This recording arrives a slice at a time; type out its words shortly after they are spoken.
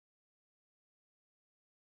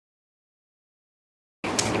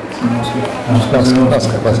You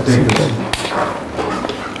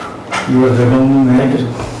are Jagabandhu.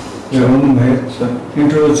 Jagabandhu, sir.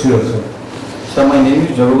 Introduce yourself. Sir, my name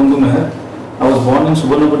is Jagabandhu Meher. I was born in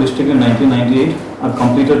Subarnapur district in 1998. I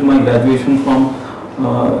completed my graduation from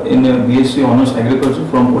in BSc Honours Agriculture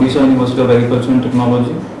from Odisha University of Agriculture and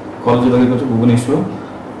Technology, College of Agriculture, Bhubaneswar.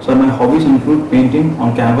 So my hobbies include painting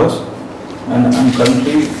on canvas, and I am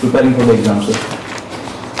currently preparing for the exam, sir.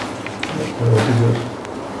 What is your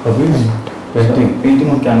hobbies? Painting. Sir, painting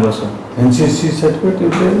on canvas, sir. NCC certificate you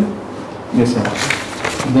play? Yes, sir.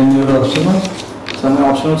 Then your optional? Sir, my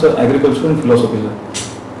optionals are agriculture and philosophy, sir.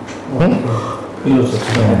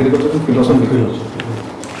 Philosophy. Agriculture and philosophy.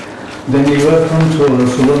 Then you are from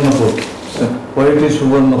Subarnapur. Sir. Why it is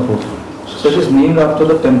Subarnapur? So it is named after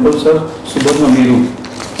the temple, sir, Subarna Meru.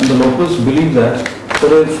 And the locals believe that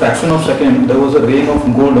for a fraction of a second there was a rain of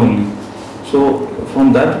gold only. So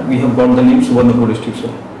from that we have got the name Subarnapur district, sir.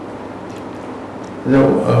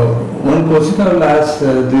 One question I will ask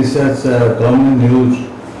this as common news.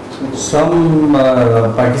 Some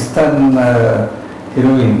Pakistan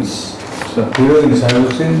heroines I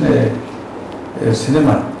have seen a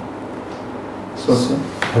cinema. So, sir.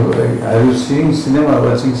 Are you seeing cinema,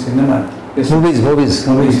 watching cinema? Yes, movies. Yes,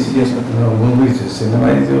 sir. No, movies. Cinema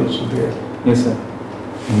is also there. Yes, sir.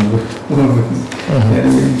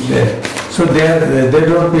 So they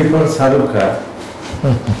don't prefer Shahrukh Khan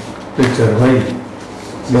picture. Why?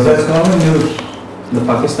 So that's common news. The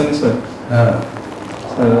Pakistani, sir.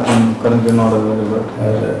 Sir, I am currently not available.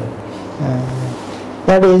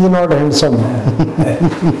 That is not handsome.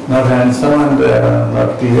 Not handsome and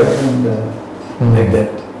not clear and like that.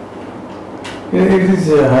 It is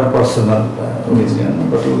her personal opinion,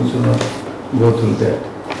 but we should not go through that.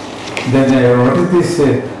 Then what is this?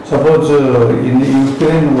 Suppose in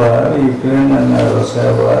Ukraine war, Ukraine and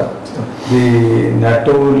Russia war, the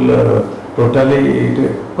NATO will totally.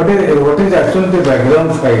 What is actually the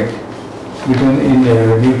background fight between in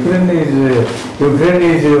Ukraine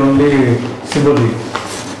is only symbolic.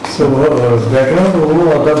 So background who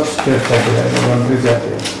other states are there, countries are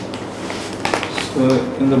there. So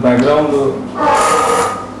in the background,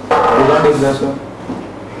 Poland is there, sir.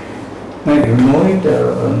 No, you know it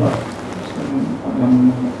or not? I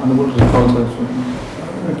am unable to recall, sir.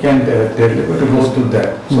 I can't tell you, but to go to that.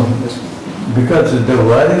 So, Because the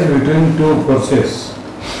war is between two forces,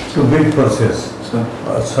 two big forces. sir.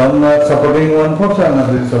 Some are supporting one force,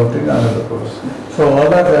 another is supporting another force. So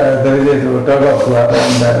all are there is a tug of war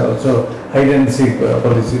and also hide and seek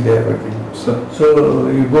policy they are working. So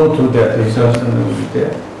you go through that, international news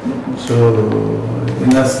there. So in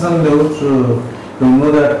national news, you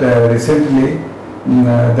know that recently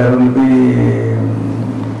there will be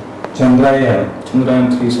Chandrayaan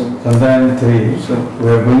 3, sir. Chandrayaan 3. Sir. We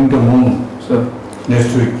are going to moon, Sir.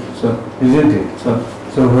 next week, Sir. isn't it? Sir.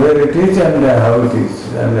 So where it is and how it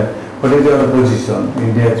is and what is our position,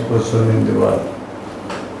 India's position in the world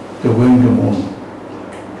to going to moon.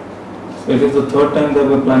 So it is the third time that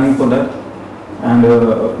we are planning for that, and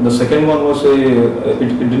the second one was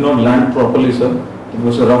it did not land properly, sir. It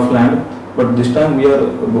was a rough land, but this time we are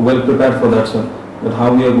well prepared for that, sir. That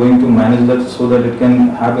how we are going to manage that so that it can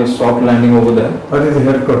have a soft landing over there. What is the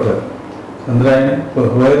headquarters? Chandrayaan,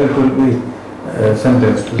 where it will be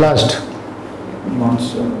sentenced? Last.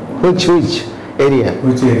 Once, Which area?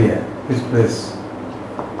 Which area? Which place?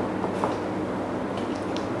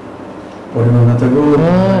 What do you want to go? No,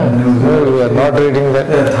 we are not reading that.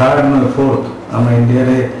 Third and fourth.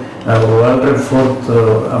 India world fourth. So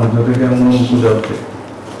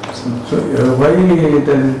why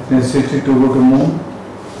there is necessity to go to moon?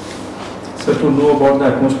 sir, to know about the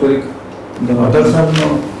atmospheric. The others have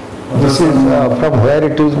no. This is from where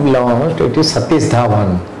it is launched. It is Satish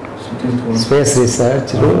Dhawan. Space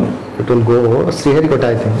research. It will go Sriharikota,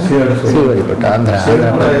 I think. Sriharikota, Andhra.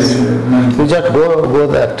 You just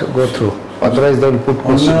go through. Otherwise they will put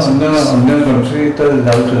questions. अन्य country तो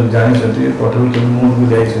जाने चाहिए, portable to moon भी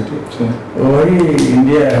जाए चाहिए. वही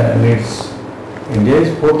India needs. India is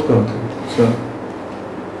fourth country. Sir.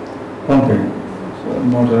 Pumping. Sir,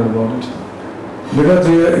 not read about it. Because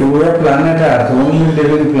we have planet Earth, only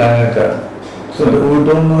living planet Earth. So we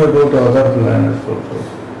don't know about other planets also.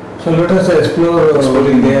 So let us explore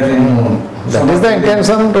India in moon. That is the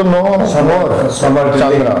intention to know more.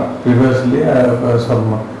 Chandra. Previously,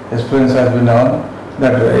 some experience has been known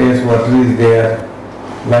that yes, water is there,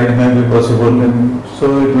 light may be possible, so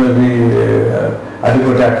it may be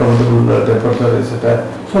adequate accountable temperature, etc.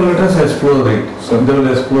 So let us explore it. So they will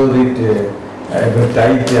explore it. A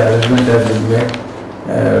tight arrangement has been made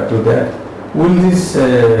to that. Will this,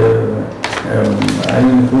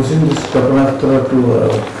 pushing this Kapanathra to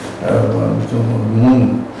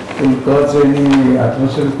moon will cause any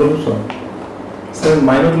atmospheric pollution? So at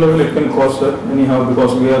minor level it can cause, sir, anyhow,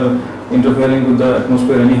 because we are interfering with the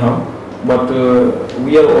atmosphere anyhow. But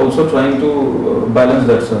we are also trying to balance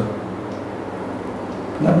that, sir.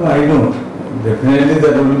 No, I know. Definitely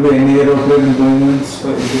there will be any aeroplane going in, so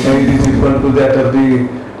it is equal to that of the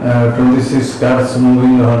 26 cars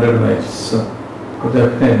moving 100 miles. Sir.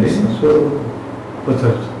 Definitely. So, what's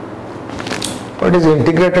that? What is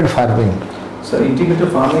integrated farming? So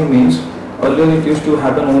integrated farming means earlier it used to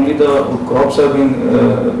happen only the crops are being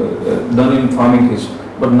done in farming case.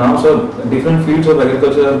 But now, sir, different fields of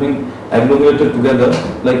agriculture have been agglomerated together.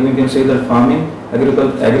 Like we can say that farming,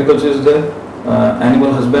 agriculture is there,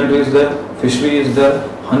 animal husbandry is there, fishery is there,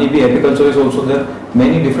 honeybee apiculture is also there.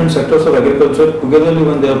 Many different sectors of agriculture togetherly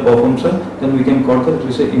when they are performed, sir, then we can call that it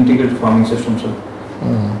is an integrated farming system, sir.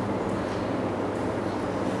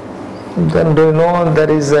 Then do you know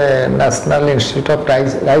there is a National Institute of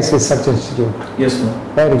Rice Research Institute? Yes, sir.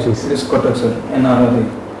 Where it is? It is Kotak, sir. NRRI.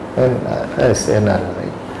 Yes, NRI.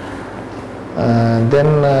 Then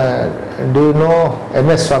do you know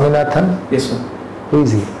MS Swaminathan? Yes, sir. Who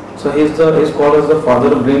is he? So he is called as the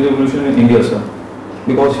father of green revolution in India, sir,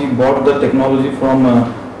 because he brought the technology from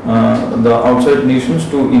the outside nations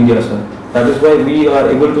to India, sir. That is why we are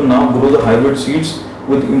able to now grow the hybrid seeds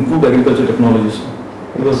with improved agriculture technologies.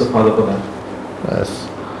 He was the father for that. Yes.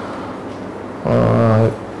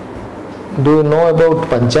 Do you know about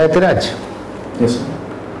Panchayat Raj? Yes, sir.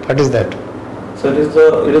 What is that? So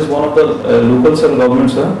it is one of the local self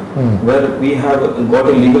governments, sir, where we have got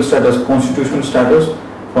a legal status, constitutional status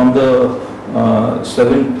from the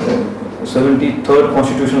 73rd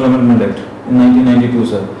Constitutional Amendment Act in 1992,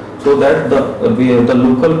 sir. So that the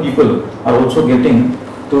local people are also getting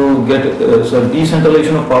to get so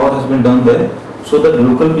decentralization of power has been done there, so that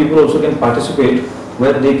local people also can participate,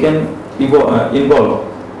 where they can involve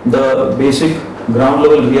the basic ground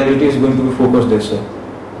level reality is going to be focused there, sir.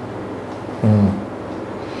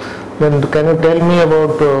 Then can you tell me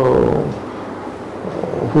about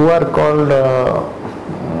who are called,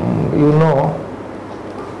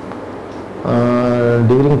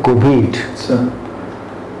 during COVID? Sir.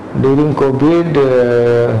 During COVID,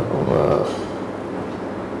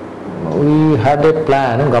 we had a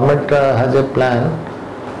plan, government has a plan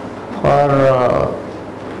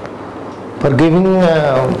for giving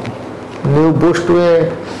new boost to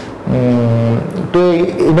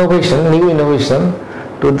new innovation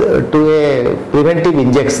to a preventive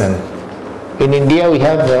injection. In India, we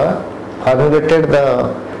have formulated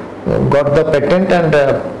got the patent and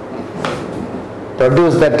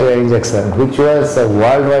produced that injection, which was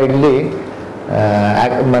worldwide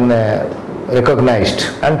recognized,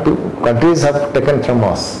 and countries have taken from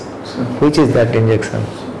us. Sir. Which is that injection?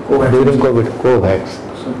 During COVID, Covax.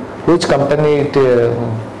 Sir. Which company it?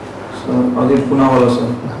 So Adit Punawala, sir.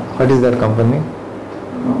 What is that company?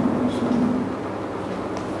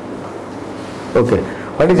 Okay.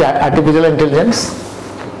 What is artificial intelligence?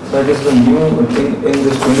 So it is the new thing in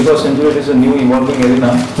this 21st century. It is a new evolving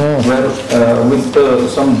arena where with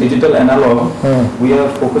some digital analog, we are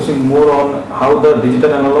focusing more on how the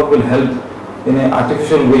digital analog will help in an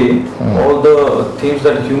artificial way all the things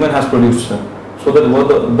that human has produced, sir. So that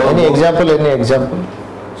Any example?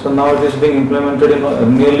 So now it is being implemented in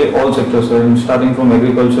nearly all sectors, sir, starting from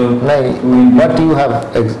agriculture to what you have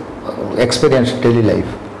experienced daily life?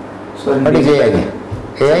 So what is AI?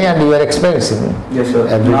 AI and you are experiencing. Yes, sir.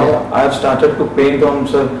 Every now day. I have started to paint on,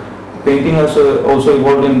 sir. Painting has also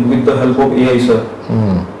evolved with the help of AI, sir.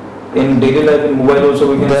 In daily life, in mobile also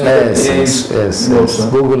we can Yes.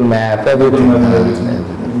 Google Map, everything.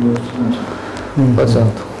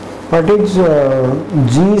 What is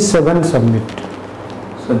G7 Summit?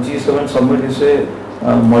 So G7 Summit is a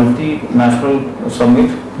multinational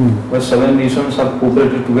summit where 7 nations have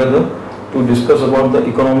cooperated together to discuss about the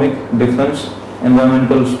economic, defense,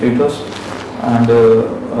 environmental status and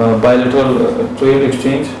bilateral trade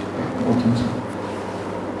exchange.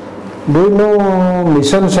 Do you know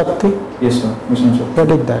Mission Shakti? Yes, sir. Mission Shakti. What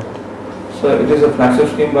is that? So it is a flagship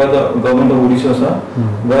scheme by the government of Odisha, sir,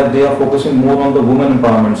 where they are focusing more on the women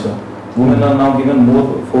empowerment, sir. Women are now given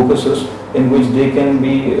more focuses in which they can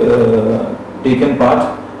be taken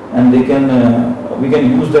part, and they can we can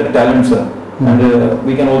use their talent, sir, and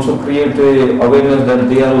we can also create a awareness that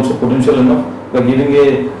they are also potential enough by giving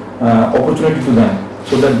a opportunity to them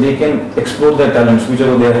so that they can explore their talents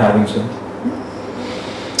whichever they are having, sir.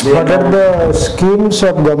 What are the schemes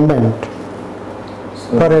of government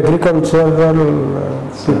for agricultural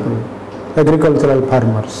people, agricultural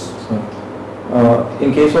farmers?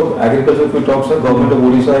 In case of agriculture, if we talk, sir, government of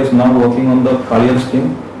Odisha is now working on the Kaliyan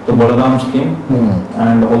scheme, the Balaram scheme,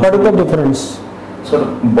 and also. What is the difference? Sir,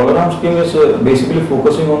 Balaram scheme is basically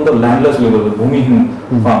focusing on the landless level, the Bhumihin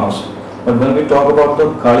farmers. But when we talk about the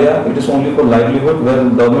Kaliya, it is only for livelihood, where the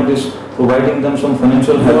government is providing them some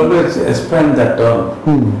financial You help. always expand that term.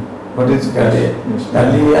 What is Kaliya? Yes.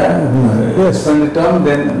 Kaliya, Yes. expand the term,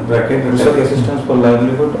 then bracket Research assistance for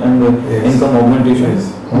livelihood and income augmentation.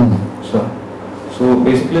 Sir. So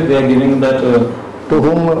basically they are giving that To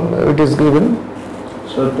whom it is given?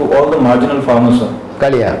 sir, to all the marginal farmers, sir.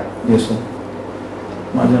 Kaliya. Yes, sir.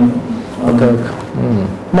 Marginal. Okay.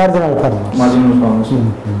 Marginal farmers. Marginal farmers.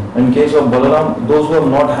 In case of Balaram, those who are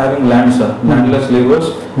not having land, sir, landless laborers,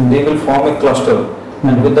 they will form a cluster.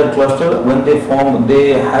 And with that cluster, when they form, they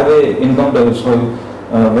have a income.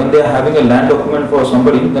 When they are having a land document for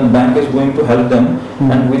somebody, then bank is going to help them.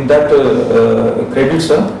 And with that credit,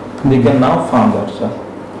 sir, they can now farm that, sir.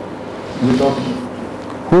 Without.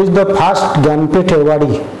 Who is the first Jnanpith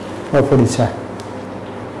awardee of Odisha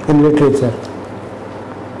in literature?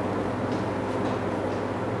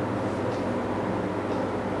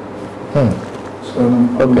 So,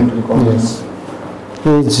 Yes. He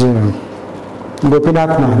is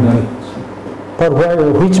Gopinath Mahanti. For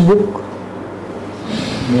which book?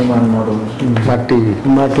 Name and model. Mati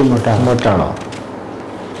Motano.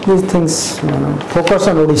 These things focus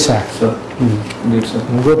on Odisha. Sir. Indeed, sir.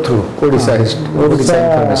 Go through Odisha Odisha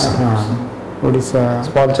information. Odisha.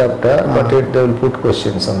 Small chapter, but they will put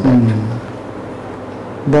questions on that.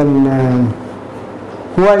 Then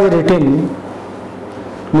who has written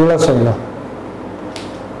Nila Saila?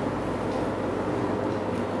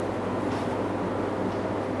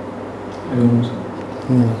 I don't know, sir.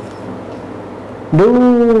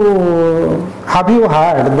 Have you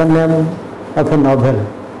heard the name of a novel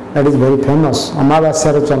that is very famous,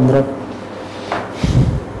 Amavasya Chandra?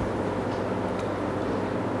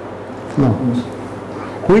 No.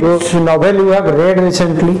 Which novel you have read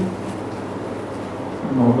recently?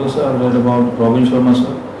 Novels I read about Robin Sharma,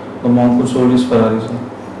 sir. The monk who sold his Ferrari, sir.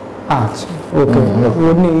 Okay.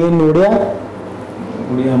 In India?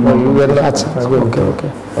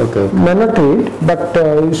 Okay. May not read, but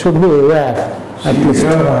you should be aware at least.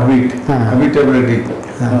 Habitability.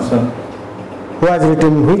 Sir. Who has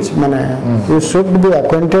written which? You should be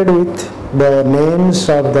acquainted with the names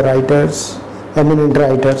of the writers, eminent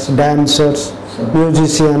writers, dancers,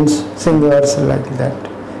 musicians, singers, like that,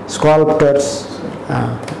 sculptors.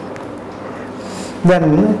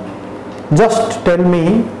 Then just tell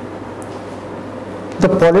me the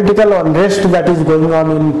political unrest that is going on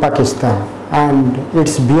in Pakistan and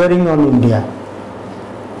its bearing on India.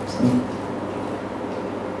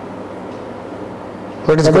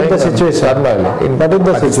 What is the situation? In What is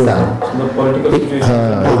the Pakistan? situation? The political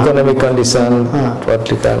situation. Economic condition,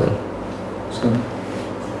 political. Sir.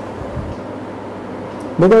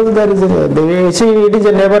 Because it is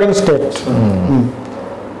a neighboring state.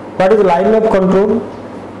 What is the line of control?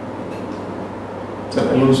 Sir,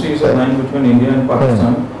 LOC is a line between India and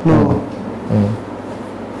Pakistan. No.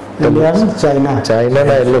 India and China. China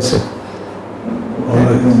and LOC.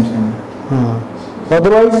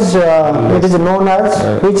 Otherwise, it is known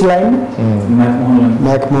as which line?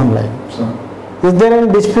 McMahon line. Sir. Is there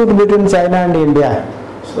any dispute between China and India?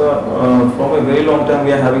 So, from a very long time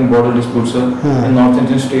we are having border disputes, sir, in North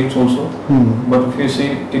Indian states also. But if you see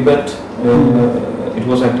Tibet, it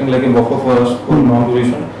was acting like a buffer for us for long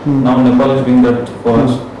duration. Now Nepal is doing that for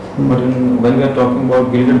us. But when we are talking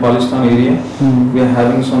about Gilgit-Baltistan area, we are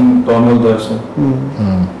having some turmoil there, sir.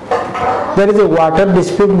 There is a water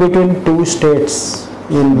dispute between two states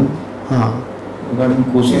in Regarding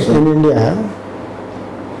Kosi, sir. in India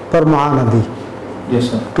for Mahanadi. Yes,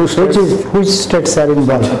 sir. Which states are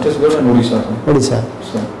involved? Chhattisgarh and Odisha, sir. Odisha.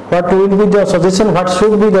 Sir. What will be the suggestion? What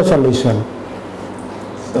should be the solution?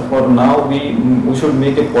 So for now, we should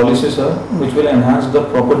make a policy, sir, which will enhance the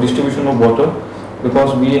proper distribution of water,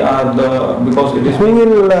 because it is. Who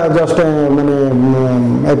will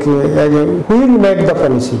who will make the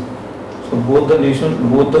policy? So both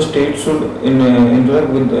the states should interact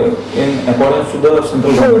with in accordance to the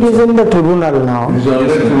central So it government. is in the tribunal now. It is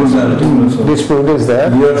already tribunal. Sir. Dispute is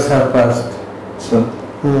there. Years have passed. Sir.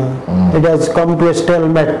 It has come to a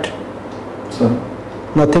stalemate. Sir.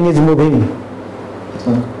 Nothing is moving.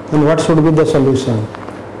 Sir. And what should be the solution?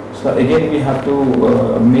 So again we have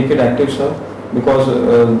to make it active, sir, because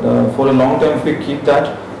for a long time if we keep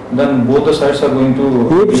that, then both the sides are going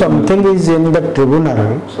to. If something is in the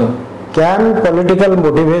tribunal, sir, can political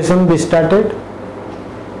motivation be started?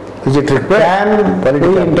 Is it required? Can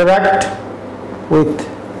we interact with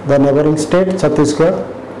the neighboring state, Chhattisgarh?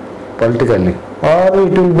 Politically. Or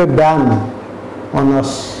it will be banned on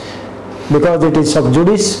us? because it is sub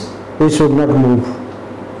judice, we should not move.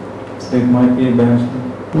 So it might be a ban.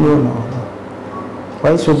 No.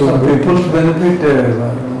 Why should we Some move? people's benefit,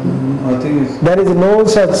 nothing is. There is no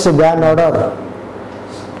such ban order.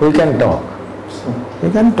 We can talk. We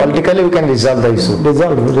can Politically, we can resolve the issue.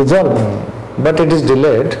 resolve. But it is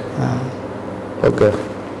delayed. Okay.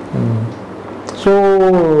 So,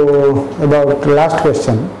 about last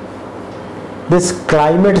question, this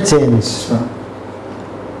climate change,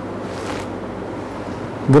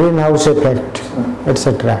 greenhouse effect,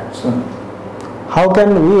 etc. How can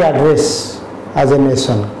we address as a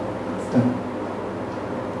nation?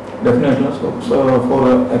 Definitely. So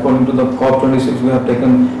according to the COP26, we have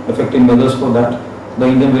taken effective measures for that. The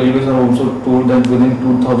Indian Railways are also told that within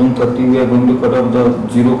 2030 we are going to cut off the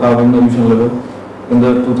zero carbon emission level.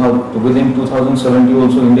 Within 2070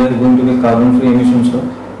 also India is going to be carbon-free emissions,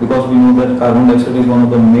 because we know that carbon dioxide is one of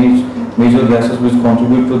the major gases which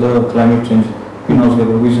contribute to the climate change, greenhouse gas,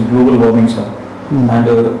 which is global warming, sir. And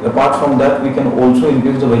apart from that, we can also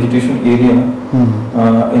increase the vegetation area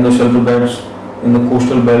in the shelter beds, in the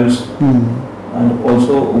coastal belts, and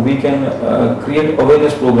also we can create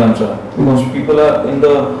awareness programs, sir, because people are in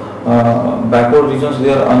the backward regions,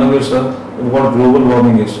 they are unaware, sir, what global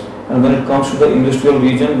warming is. And when it comes to the industrial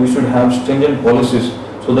region, we should have stringent policies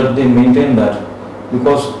so that they maintain that,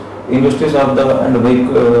 because industries are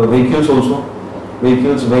vehicles also,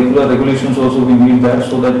 vehicular regulations also, we need that,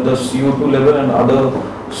 so that the CO2 level and other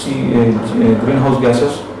greenhouse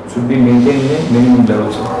gases should be maintained in a minimum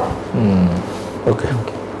level, sir. Okay.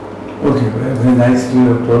 Okay, very nicely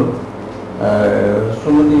you have told. So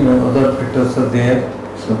many other factors are there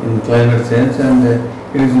in climate change, and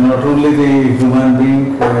it is not only the human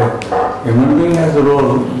being has a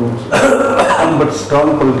role, but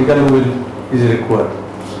strong political will is required.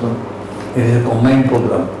 So it is a combined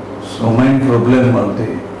problem of the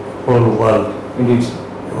whole world. Indeed.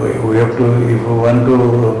 We have to, if we want to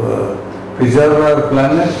preserve our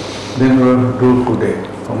planet, then we have to do today.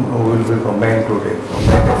 We will be combined today.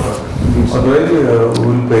 Otherwise, we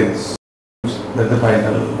will perish. That's the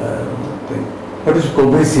final thing. What is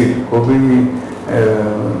Covishield?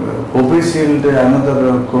 Covishield, another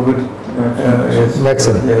COVID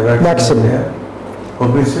Vaccine. Vaccine.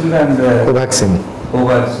 Covishield and Covaxin.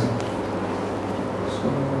 Covaxin.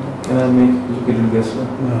 Can I make educated guess, sir?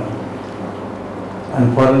 No. And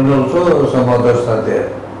foreign also some others are there.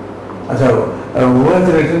 Who has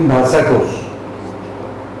written Bhasha course?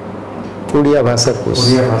 Udiya Bhasha course.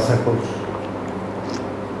 Oriya Bhasha course.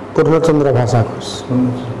 Purnachandra Bhasha course.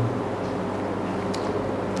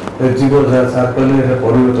 Do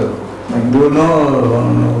you know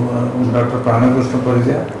Dr. Pranakrishna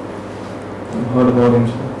Parija? Heard about him,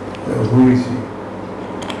 sir. Who is he?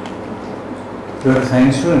 You are a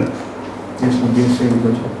science student? Yes, sir. BSc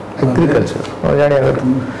Agriculture. Agriculture. Oh, जानिए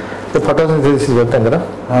the photosynthesis करते हैं ना?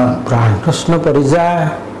 हाँ. Pranakrishna Parija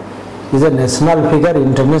is a national figure,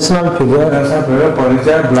 international figure.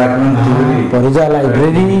 Parija Blackman theory. Parija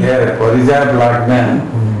library. Yeah, Parija Blackman,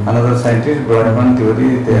 another scientist, Blackman theory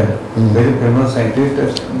is there. Very famous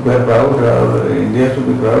scientist. We are proud, India should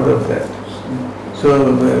be proud of that. So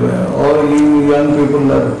all you young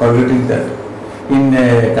people are forgetting that. In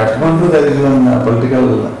Kathmandu there is one political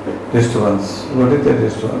disturbance. What is the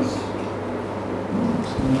disturbance?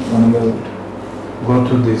 Go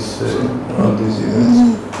through this, all these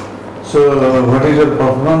events. So what is your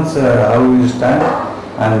performance, how you stand,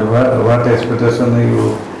 and what expectation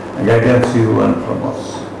guidance you want from us?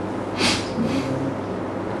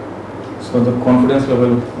 So the confidence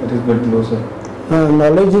level, it is bit low, sir.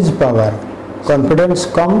 Knowledge is power. Confidence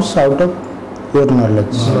comes out of your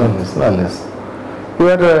knowledge. Knowledge. You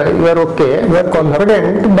are okay. You are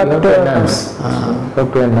confident, but you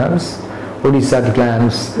have to enhance. Odisha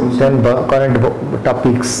clans, then current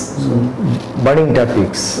topics, budding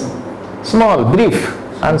topics. Small, brief.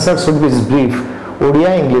 Answer should be brief.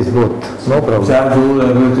 Odia, English both. No problem.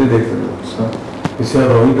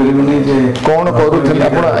 कौन करूथले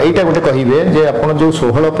आपण एटा गोटे कहिबे जे आपण जो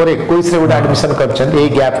 16 पर 21 रे गोटे admission करछन a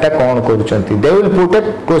gap टा कौन करूछंती they will put a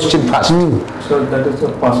question fast So that is the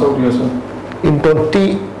pass out year, sir.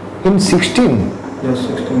 in 16 Yes,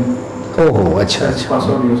 16. oh अच्छा That's pass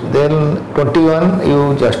out year, sir. then 21 you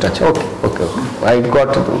just okay I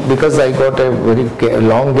got because I got a very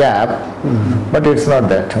long gap but it's not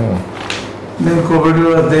that Then COVID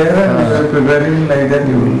was there and you are preparing like that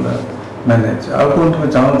you will manage. How could you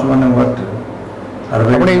chance what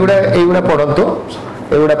આપણે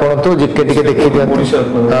એવડા પઢନ୍ତୁ GK ଟିକେ ଦେଖି ଦିଅନ୍ତୁ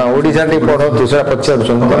ଓଡ଼ିଶା ଟିକେ ପଢ଼ନ୍ତୁ ସେଟା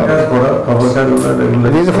ପଚାରୁଛନ୍ତି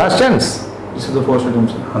this is first chance This is the first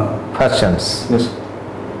attempt, sir. first chance Yes.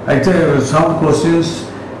 Actually some questions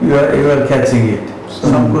you are catching it.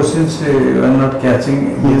 Some questions you are not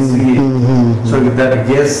catching, guessing it. So that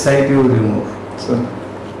guess side you remove. Sir,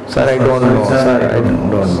 I don't know. Sir, I don't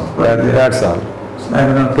know. That's all. I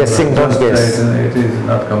am not Guessing, don't guess. It is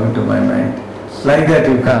not coming to my mind. Like that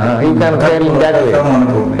you can. You can tell in that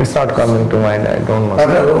way. It's not coming to mind. I don't know.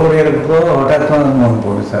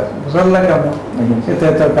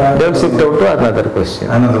 Don't sit down to another question.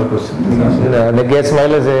 Another question. The guess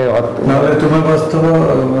mail is ନହେଲେ ତୁମେ ବସିଥିବ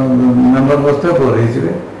number ବସିଥିବ bore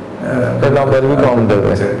ହେଇଯିବେ the number ବି କମ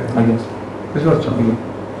ଦେବେ। ବୁଝିପାରୁଛ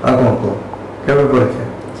ଆଉ କ'ଣ କୁହ କେବେ ପରୀକ୍ଷା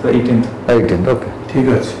 18th okay ଠିକ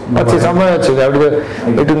ଅଛି ଅଛି ସମୟ ଅଛି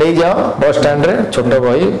ଏଠୁ ନେଇଯାଅ ବସ୍ ଷ୍ଟାଣ୍ଡରେ ଛୋଟ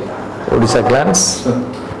ବହି ଓଡ଼ିଶା ଗ୍ଲାନ୍ସ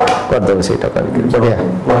କରିଦେବେ ସେଇଟା କରିକି ବଢ଼ିଆ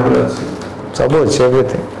ବହିରେ ଅଛି ସବୁ ଅଛି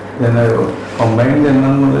ଏଭ୍ରିଥିଙ୍ଗ କମ୍ବାଇନ୍ଡ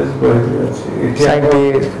ଜେନେରାଲ ନଲେଜ ବହିରେ ଅଛି ଏଠି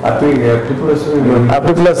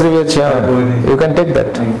Apti Plus ରେ ବି ଅଛି you can take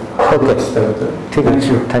that okay ଠିକ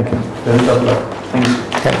ଅଛି ଥ୍ୟାଙ୍କ ୟୁ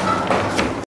Thank you.